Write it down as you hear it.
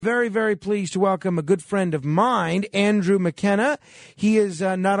Very, very pleased to welcome a good friend of mine, Andrew McKenna. He is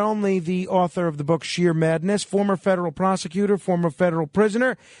not only the author of the book Sheer Madness, former federal prosecutor, former federal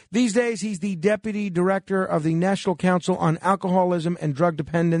prisoner. These days, he's the deputy director of the National Council on Alcoholism and Drug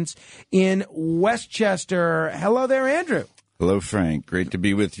Dependence in Westchester. Hello there, Andrew. Hello, Frank. Great to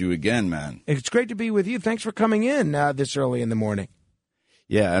be with you again, man. It's great to be with you. Thanks for coming in this early in the morning.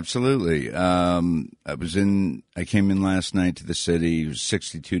 Yeah, absolutely. I came in last night to the city. It was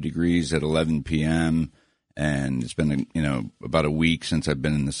 62 degrees at 11 p.m., and it's been, about a week since I've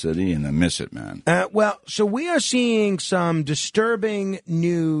been in the city, and I miss it, man. So we are seeing some disturbing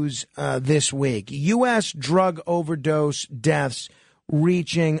news this week. U.S. drug overdose deaths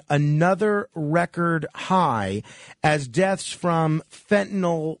reaching another record high as deaths from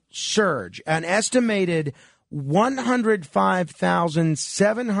fentanyl surge. An estimated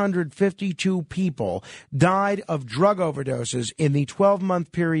 105,752 people died of drug overdoses in the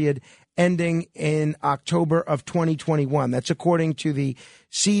 12-month period ending in October of 2021. That's according to the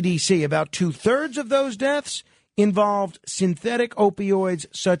CDC. About two-thirds of those deaths involved synthetic opioids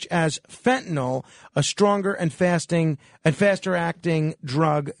such as fentanyl, a stronger and faster acting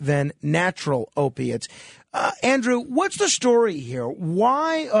drug than natural opiates. Andrew, what's the story here?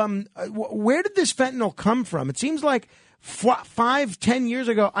 Why? Where did this fentanyl come from? It seems like 5-10 years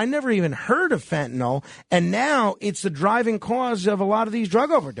ago, I never even heard of fentanyl, and now it's the driving cause of a lot of these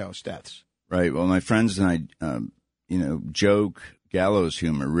drug overdose deaths. Right. Well, my friends and I, joke gallows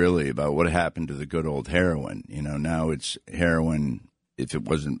humor really about what happened to the good old heroin. Now it's heroin. If it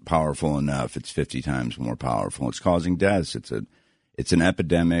wasn't powerful enough, it's 50 times more powerful. It's causing deaths. It's an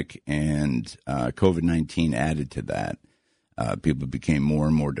epidemic, and COVID-19 added to that. People became more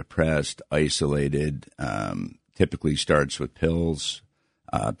and more depressed, isolated. Typically starts with pills,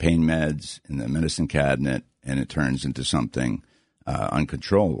 pain meds in the medicine cabinet, and it turns into something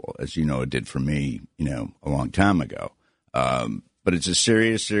uncontrollable, as you know it did for me, a long time ago. But it's a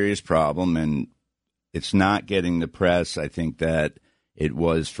serious, serious problem, and it's not getting the press, I think, that it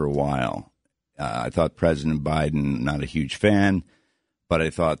was for a while. I thought President Biden, not a huge fan, but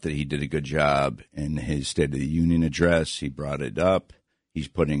I thought that he did a good job in his State of the Union address. He brought it up. He's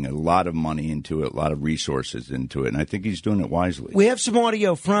putting a lot of money into it, a lot of resources into it, and I think he's doing it wisely. We have some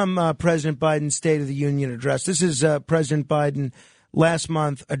audio from President Biden's State of the Union address. This is President Biden last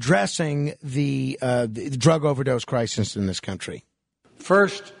month addressing the drug overdose crisis in this country.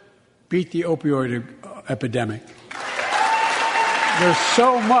 First, beat the opioid epidemic. There's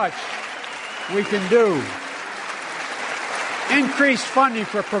so much we can do. Increase funding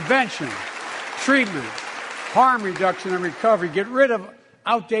for prevention, treatment, harm reduction, and recovery. Get rid of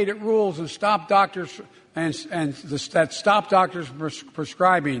outdated rules and stop doctors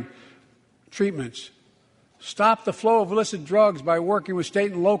prescribing treatments. Stop the flow of illicit drugs by working with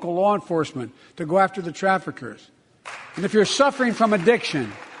state and local law enforcement to go after the traffickers. And if you're suffering from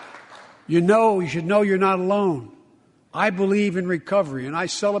addiction, you should know you're not alone. I believe in recovery, and I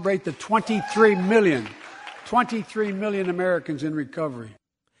celebrate the 23 million Americans in recovery.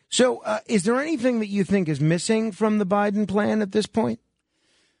 So is there anything that you think is missing from the Biden plan at this point?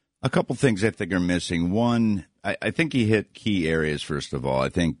 A couple things I think are missing. One, I think he hit key areas, first of all. I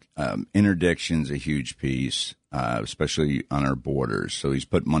think interdiction's a huge piece, especially on our borders. So he's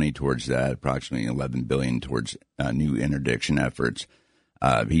put money towards that, approximately $11 billion towards new interdiction efforts.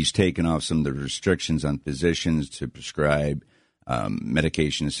 He's taken off some of the restrictions on physicians to prescribe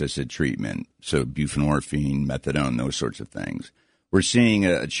medication-assisted treatment, so buprenorphine, methadone, those sorts of things. We're seeing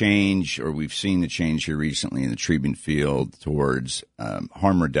a change, or we've seen a change here recently in the treatment field towards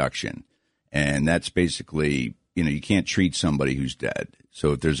harm reduction. And that's basically, you can't treat somebody who's dead.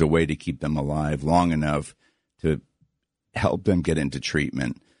 So if there's a way to keep them alive long enough to help them get into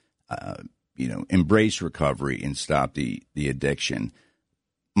treatment, embrace recovery and stop the addiction.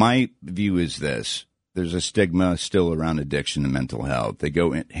 My view is this. There's a stigma still around addiction and mental health. They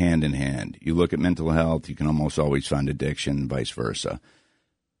go hand in hand. You look at mental health, you can almost always find addiction and vice versa.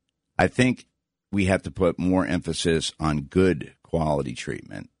 I think we have to put more emphasis on good quality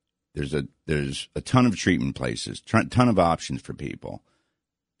treatment. There's a ton of treatment places, ton of options for people.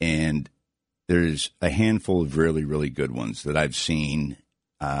 And there's a handful of really, really good ones that I've seen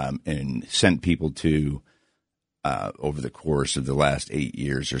and sent people to over the course of the last 8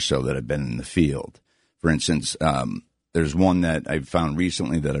 years or so that I've been in the field. For instance, there's one that I've found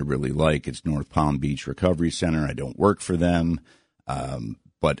recently that I really like. It's North Palm Beach Recovery Center. I don't work for them,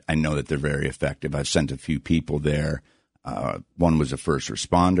 but I know that they're very effective. I've sent a few people there. One was a first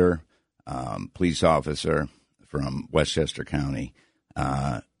responder, police officer from Westchester County,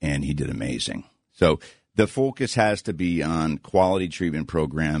 and he did amazing. So the focus has to be on quality treatment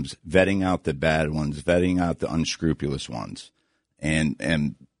programs, vetting out the bad ones, vetting out the unscrupulous ones.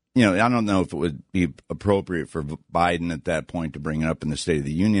 And you know, I don't know if it would be appropriate for Biden at that point to bring it up in the State of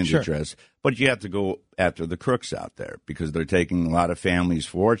the Union address, but you have to go after the crooks out there because they're taking a lot of families'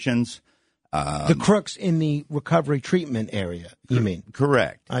 fortunes. The crooks in the recovery treatment area, you mean?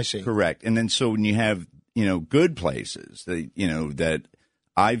 Correct. I see. Correct. And then so when you have, you know, good places that, you know, that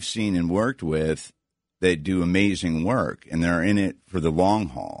I've seen and worked with, they do amazing work, and they're in it for the long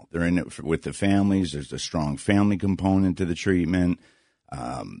haul. They're in it with the families. There's a strong family component to the treatment.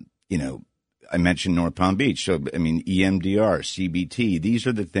 You know, I mentioned North Palm Beach. So, I mean, EMDR, CBT, these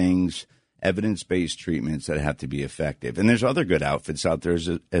are the things, evidence-based treatments that have to be effective. And there's other good outfits out there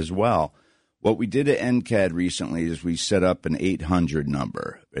as well. What we did at NCAD recently is we set up an 800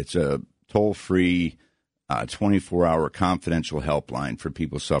 number. It's a toll-free, 24-hour confidential helpline for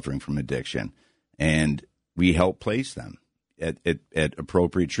people suffering from addiction. And we help place them at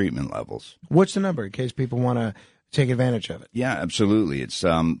appropriate treatment levels. What's the number in case people want to take advantage of it? Yeah, absolutely. It's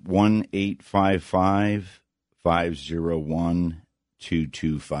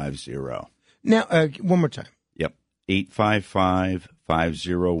 1-855-501-2250. Now, one more time. Yep,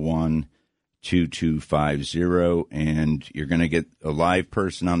 855-501-2250, and you're going to get a live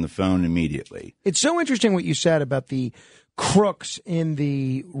person on the phone immediately. It's so interesting what you said about the crooks in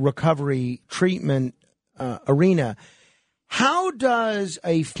the recovery treatment arena. How does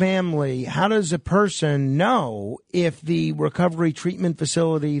a family, how does a person know if the recovery treatment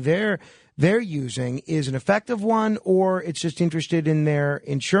facility they're using is an effective one, or it's just interested in their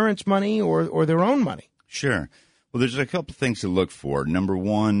insurance money or their own money? Sure. Well, there's a couple things to look for. Number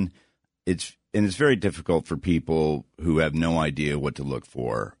one, it's very difficult for people who have no idea what to look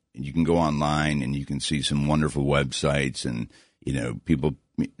for. You can go online and you can see some wonderful websites, and you know,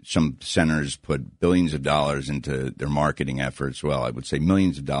 some centers put billions of dollars into their marketing efforts. Well, I would say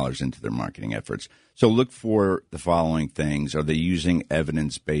millions of dollars into their marketing efforts. So look for the following things. Are they using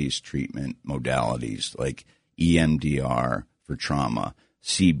evidence-based treatment modalities like EMDR for trauma,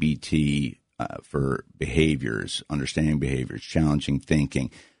 CBT for behaviors, understanding behaviors, challenging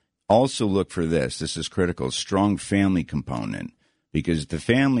thinking? Also look for this. This is critical. Strong family component. Because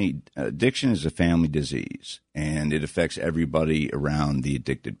addiction is a family disease, and it affects everybody around the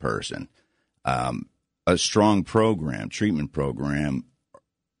addicted person. A strong treatment program,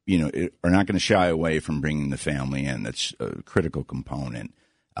 you know, are not going to shy away from bringing the family in. That's a critical component.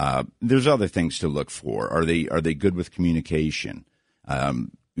 There's other things to look for. Are they good with communication?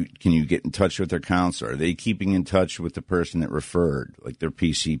 Can you get in touch with their counselor? Are they keeping in touch with the person that referred, like their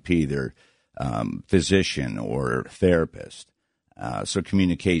PCP, their physician or therapist? So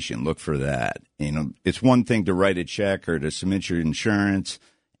communication, look for that. You know, it's one thing to write a check or to submit your insurance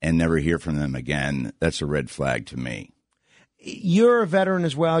and never hear from them again. That's a red flag to me. You're a veteran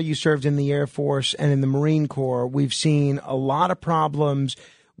as well. You served in the Air Force and in the Marine Corps. We've seen a lot of problems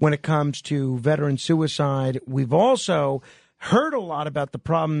when it comes to veteran suicide. We've also heard a lot about the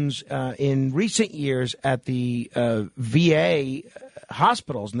problems in recent years at the VA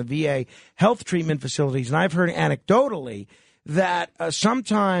hospitals and the VA health treatment facilities. And I've heard anecdotally that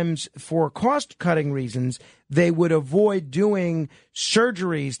sometimes for cost-cutting reasons, they would avoid doing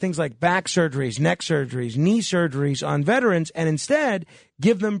surgeries, things like back surgeries, neck surgeries, knee surgeries on veterans, and instead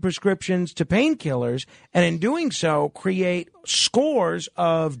give them prescriptions to painkillers, and in doing so, create scores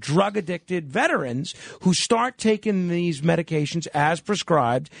of drug-addicted veterans who start taking these medications as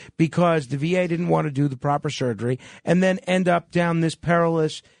prescribed because the VA didn't want to do the proper surgery, and then end up down this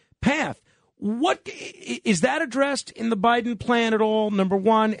perilous path. What is that addressed in the Biden plan at all, number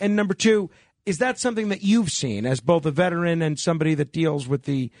one? And number two, is that something that you've seen as both a veteran and somebody that deals with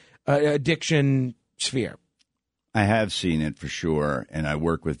the addiction sphere? I have seen it for sure, and I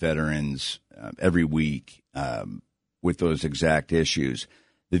work with veterans every week with those exact issues.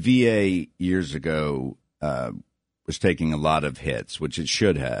 The VA years ago was taking a lot of hits, which it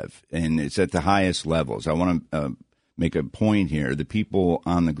should have, and it's at the highest levels. I want to make a point here. The people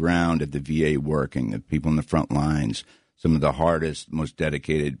on the ground at the VA working, the people in the front lines, some of the hardest, most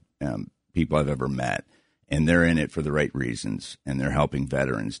dedicated people I've ever met, and they're in it for the right reasons, and they're helping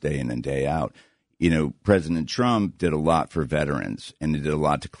veterans day in and day out. You know, President Trump did a lot for veterans, and he did a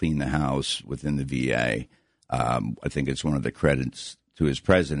lot to clean the house within the VA. I think it's one of the credits to his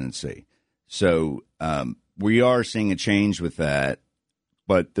presidency. So we are seeing a change with that.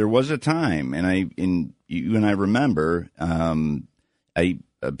 But there was a time, and you and I remember, I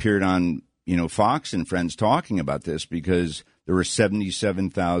appeared on Fox and Friends talking about this because there were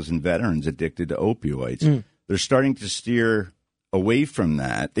 77,000 veterans addicted to opioids. They're starting to steer away from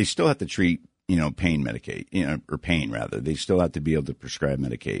that. They still have to treat pain medication, or pain rather. They still have to be able to prescribe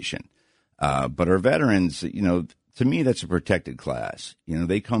medication. But our veterans, to me, that's a protected class.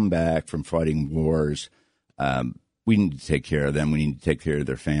 They come back from fighting wars. We need to take care of them. We need to take care of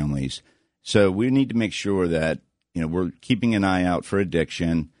their families. So we need to make sure that, we're keeping an eye out for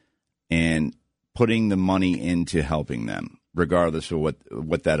addiction and putting the money into helping them, regardless of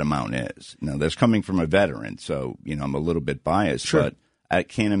what that amount is. That's coming from a veteran, so, I'm a little bit biased, sure. But I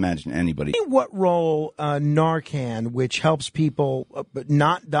can't imagine anybody. What role Narcan, which helps people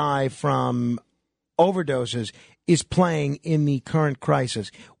not die from overdoses, is playing in the current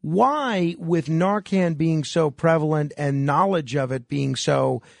crisis? Why, with Narcan being so prevalent and knowledge of it being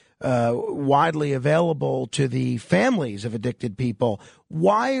so widely available to the families of addicted people,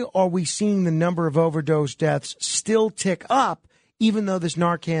 why are we seeing the number of overdose deaths still tick up, even though this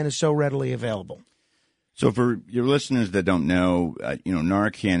Narcan is so readily available? So for your listeners that don't know,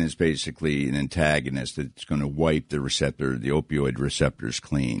 Narcan is basically an antagonist that's going to wipe the opioid receptors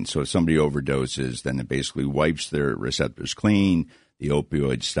clean. So if somebody overdoses, then it basically wipes their receptors clean. The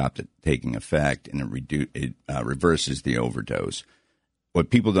opioids stop taking effect, and it reverses the overdose. What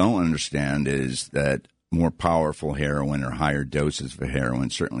people don't understand is that more powerful heroin or higher doses of heroin,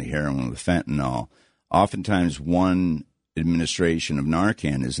 certainly heroin with fentanyl, oftentimes one administration of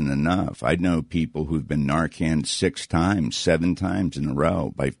Narcan isn't enough. I know people who've been Narcan 6 times, 7 times in a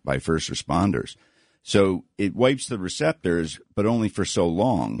row by first responders. So it wipes the receptors, but only for so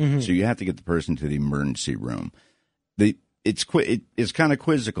long. Mm-hmm. So you have to get the person to the emergency room. It's kind of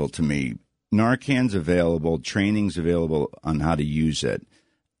quizzical to me. Narcan's available, training's available on how to use it.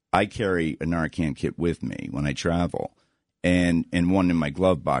 I carry a Narcan kit with me when I travel, and one in my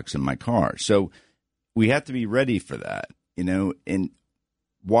glove box in my car. So we have to be ready for that. And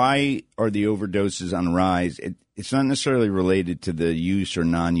why are the overdoses on the rise? It's not necessarily related to the use or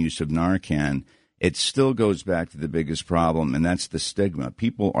non-use of Narcan. It still goes back to the biggest problem, and that's the stigma.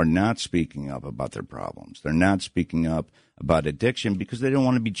 People are not speaking up about their problems. They're not speaking up about addiction because they don't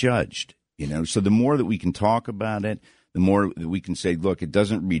want to be judged. So the more that we can talk about it, the more that we can say, look, it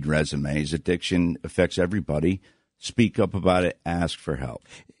doesn't read resumes. Addiction affects everybody. Speak up about it. Ask for help.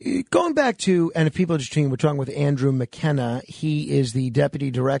 Going back to, and if people are just tuning, we're talking with Andrew McKenna. He is the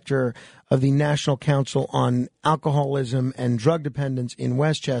Deputy Director of the National Council on Alcoholism and Drug Dependence in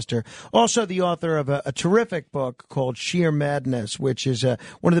Westchester. Also the author of a terrific book called Sheer Madness, which is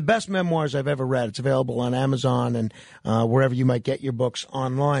one of the best memoirs I've ever read. It's available on Amazon and wherever you might get your books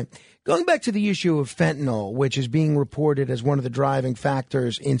online. Going back to the issue of fentanyl, which is being reported as one of the driving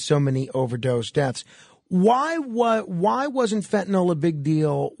factors in so many overdose deaths, why wasn't fentanyl a big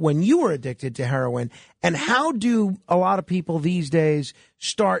deal when you were addicted to heroin? And how do a lot of people these days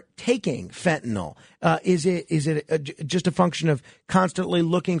start taking fentanyl? Is it just a function of constantly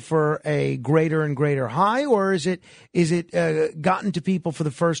looking for a greater and greater high, or is it gotten to people for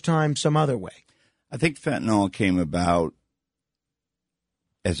the first time some other way? I think fentanyl came about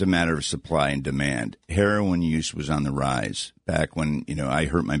as a matter of supply and demand. Heroin use was on the rise back when, I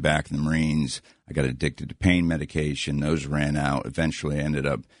hurt my back in the Marines. I got addicted to pain medication. Those ran out. Eventually, I ended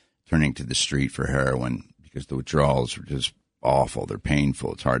up turning to the street for heroin because the withdrawals were just awful. They're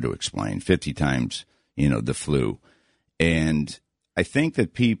painful. It's hard to explain. 50 times, the flu. And I think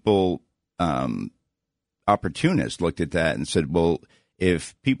that people, opportunists, looked at that and said, well,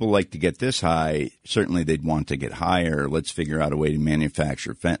 if people like to get this high, certainly they'd want to get higher. Let's figure out a way to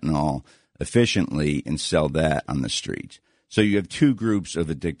manufacture fentanyl efficiently and sell that on the street. So you have 2 groups of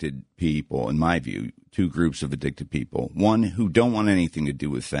addicted people, in my view, 2 groups of addicted people. One who don't want anything to do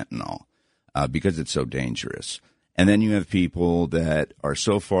with fentanyl because it's so dangerous. And then you have people that are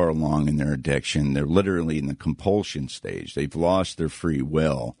so far along in their addiction, they're literally in the compulsion stage. They've lost their free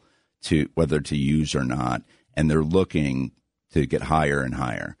will to whether to use or not, and they're looking to get higher and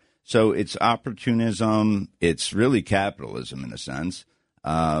higher. So it's opportunism. It's really capitalism in a sense,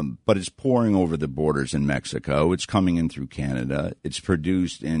 but it's pouring over the borders in Mexico. It's coming in through Canada. It's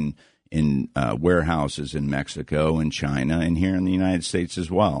produced in warehouses in Mexico and China and here in the United States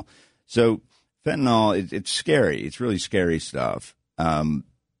as well. So fentanyl, it's scary. It's really scary stuff.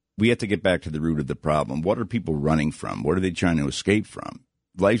 We have to get back to the root of the problem. What are people running from? What are they trying to escape from?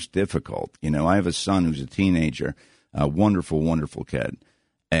 Life's difficult. I have a son who's a teenager. A wonderful, wonderful kid.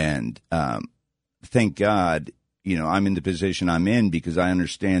 And thank God, I'm in the position I'm in because I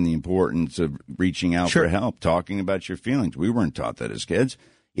understand the importance of reaching out for help, talking about your feelings. We weren't taught that as kids,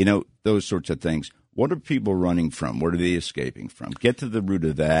 those sorts of things. What are people running from? What are they escaping from? Get to the root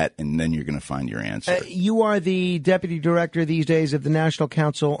of that, and then you're going to find your answer. You are the deputy director these days of the National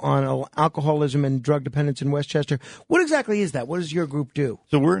Council on Alcoholism and Drug Dependence in Westchester. What exactly is that? What does your group do?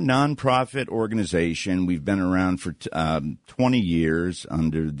 So we're a nonprofit organization. We've been around for 20 years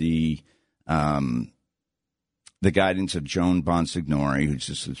under the guidance of Joan Bonsignori, who's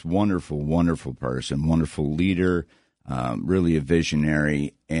just this wonderful, wonderful person, wonderful leader, really a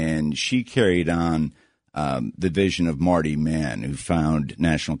visionary. And she carried on the vision of Marty Mann, who found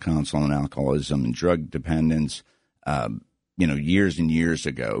National Council on Alcoholism and Drug Dependence, years and years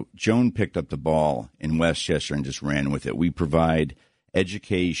ago. Joan picked up the ball in Westchester and just ran with it. We provide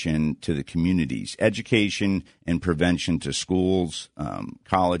education to the communities, education and prevention to schools,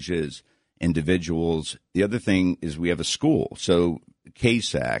 colleges, individuals. The other thing is we have a school. So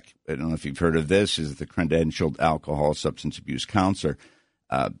CASAC, I don't know if you've heard of this, is the Credentialed Alcohol Substance Abuse Counselor.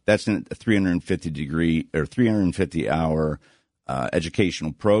 That's a 350-hour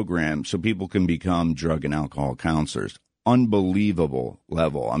educational program so people can become drug and alcohol counselors. Unbelievable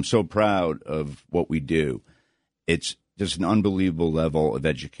level. I'm so proud of what we do. It's just an unbelievable level of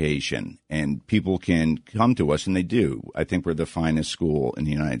education, and people can come to us, and they do. I think we're the finest school in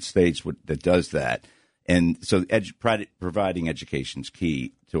the United States that does that. And so providing education is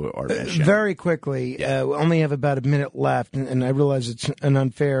key to our mission. Very quickly, we only have about a minute left, and I realize it's an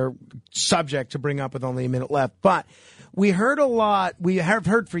unfair subject to bring up with only a minute left. But we have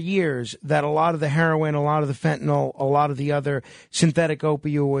heard for years that a lot of the heroin, a lot of the fentanyl, a lot of the other synthetic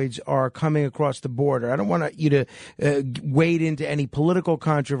opioids are coming across the border. I don't want you to wade into any political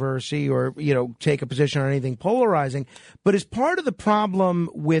controversy or, take a position on anything polarizing, but as part of the problem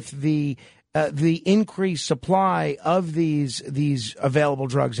with the increased supply of these available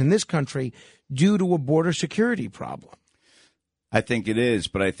drugs in this country due to a border security problem? I think it is,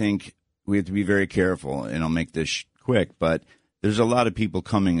 but I think we have to be very careful, and I'll make this quick, but there's a lot of people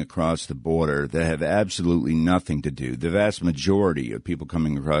coming across the border that have absolutely nothing to do. The vast majority of people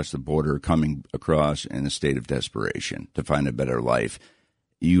coming across the border are coming across in a state of desperation to find a better life.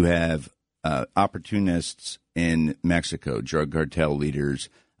 You have opportunists in Mexico, drug cartel leaders,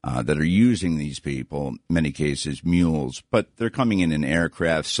 that are using these people, in many cases mules, but they're coming in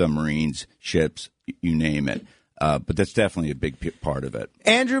aircraft, submarines, ships, you name it. But that's definitely a big part of it.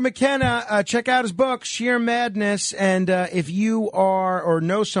 Andrew McKenna, check out his book, Sheer Madness. And if you are or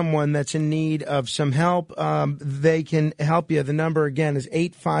know someone that's in need of some help, they can help you. The number, again, is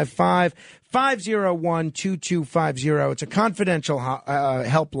 855-501-2250. It's a confidential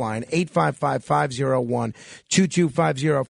helpline, 855-501-2250.